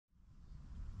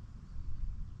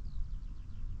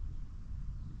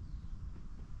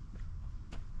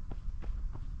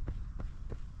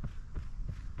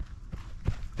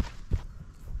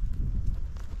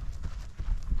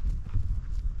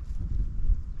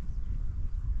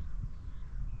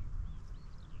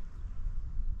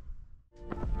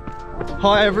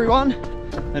Hi everyone,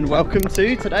 and welcome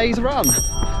to today's run.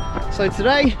 So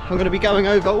today I'm going to be going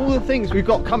over all the things we've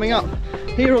got coming up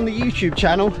here on the YouTube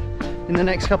channel in the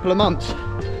next couple of months.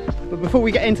 But before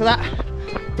we get into that,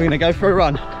 we're going to go for a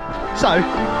run. So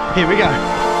here we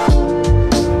go.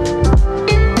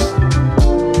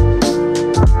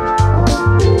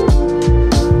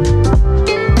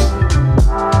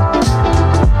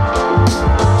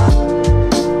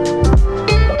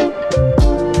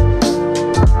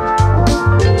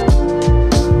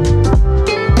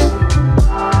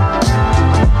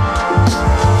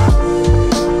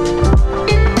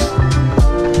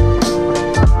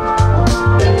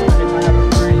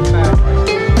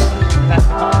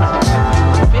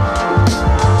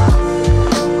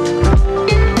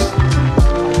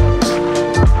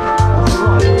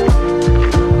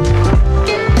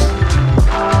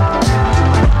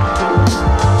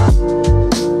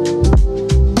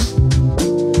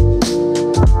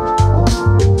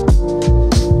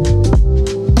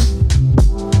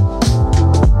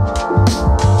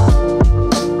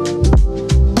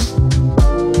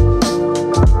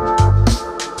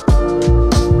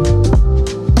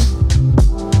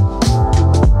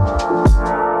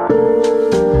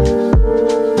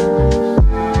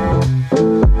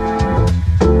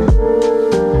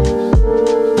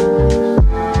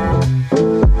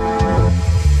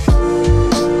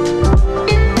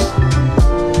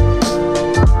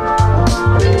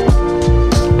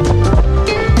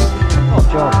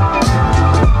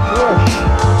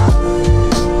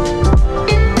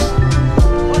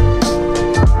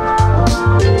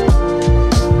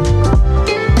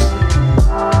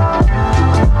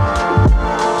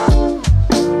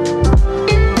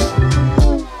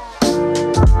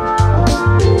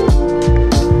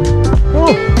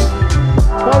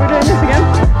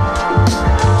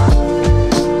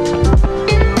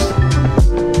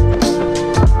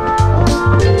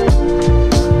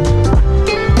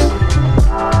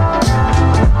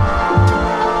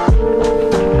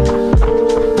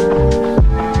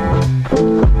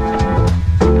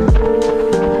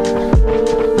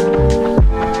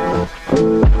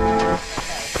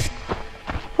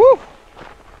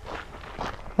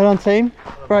 Well done team,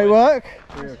 great work.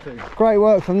 Great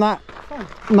work from that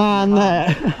man there,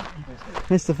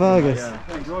 Mr. Fergus.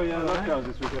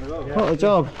 What a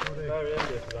job.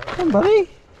 Come on, buddy.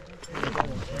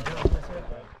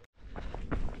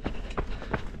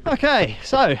 Okay,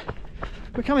 so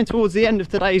we're coming towards the end of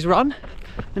today's run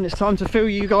and it's time to fill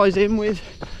you guys in with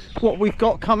what we've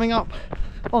got coming up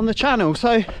on the channel.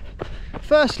 So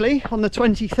firstly, on the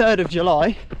 23rd of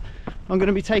July, I'm going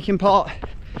to be taking part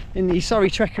in the Surrey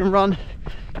Trek and Run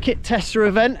kit tester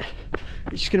event,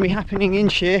 which is going to be happening in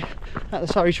Shere at the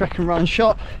Surrey Trek and Run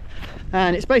shop.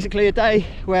 And it's basically a day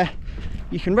where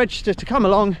you can register to come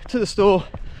along to the store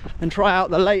and try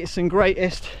out the latest and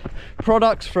greatest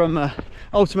products from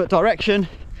Ultimate Direction,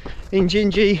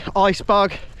 Injinji,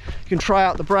 Icebug. You can try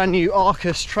out the brand new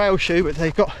Arcus trail shoe which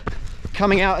they've got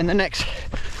coming out in the next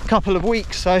couple of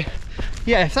weeks. So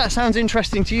yeah, if that sounds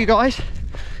interesting to you guys,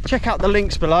 check out the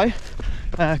links below.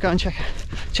 Go and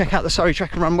check out the Surrey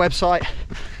Trek and Run website,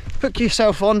 book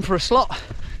yourself on for a slot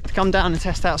to come down and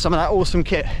test out some of that awesome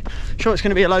kit. I'm sure it's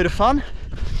going to be a load of fun.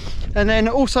 And then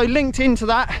also linked into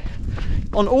that,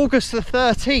 on August the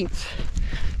 13th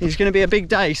is going to be a big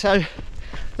day. So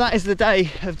that is the day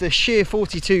of the Shere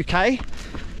 42k,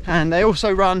 and they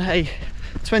also run a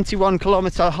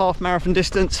 21-kilometre half marathon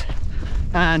distance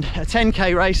and a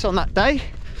 10k race on that day.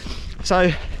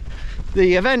 So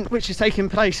the event, which is taking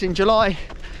place in July,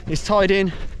 is tied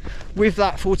in with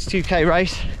that 42k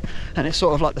race, and it's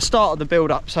sort of like the start of the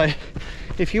build-up. So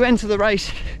if you enter the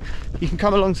race, you can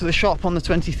come along to the shop on the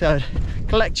 23rd,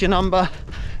 collect your number,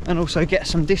 and also get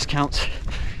some discounts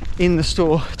in the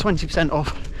store, 20%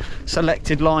 off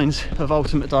selected lines of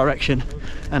Ultimate Direction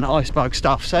and Icebug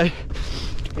stuff. So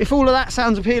if all of that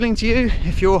sounds appealing to you,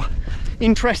 if you're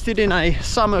interested in a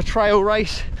summer trail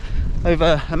race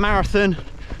over a marathon,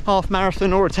 half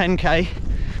marathon or a 10k,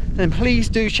 then please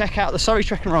do check out the Surrey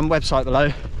Trek and Run website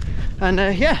below. And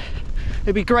yeah,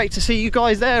 it'd be great to see you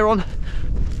guys there on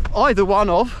either one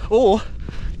of or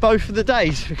both of the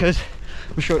days, because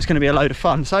I'm sure it's going to be a load of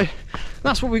fun. So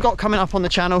that's what we've got coming up on the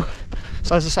channel.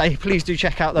 So as I say, please do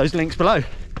check out those links below.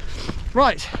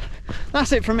 Right,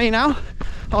 that's it from me now.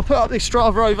 I'll put up the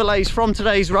Strava overlays from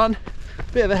today's run.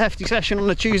 Bit of a hefty session on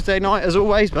a Tuesday night as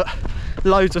always, but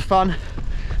loads of fun.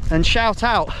 And shout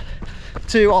out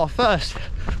to our first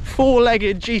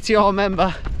four-legged GTR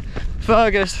member,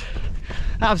 Fergus.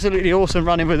 Absolutely awesome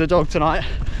running with the dog tonight.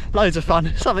 Loads of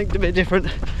fun, something a bit different.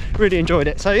 Really enjoyed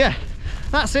it. So yeah,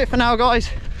 that's it for now, guys.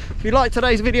 If you liked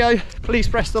today's video, please please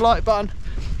press the like button.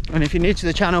 And if you're new to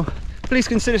the channel, please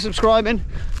consider subscribing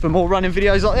for more running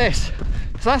videos like this.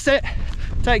 So that's it.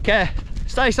 Take care,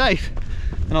 stay safe,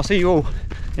 and I'll see you all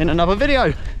in another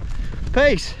video.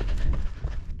 Peace.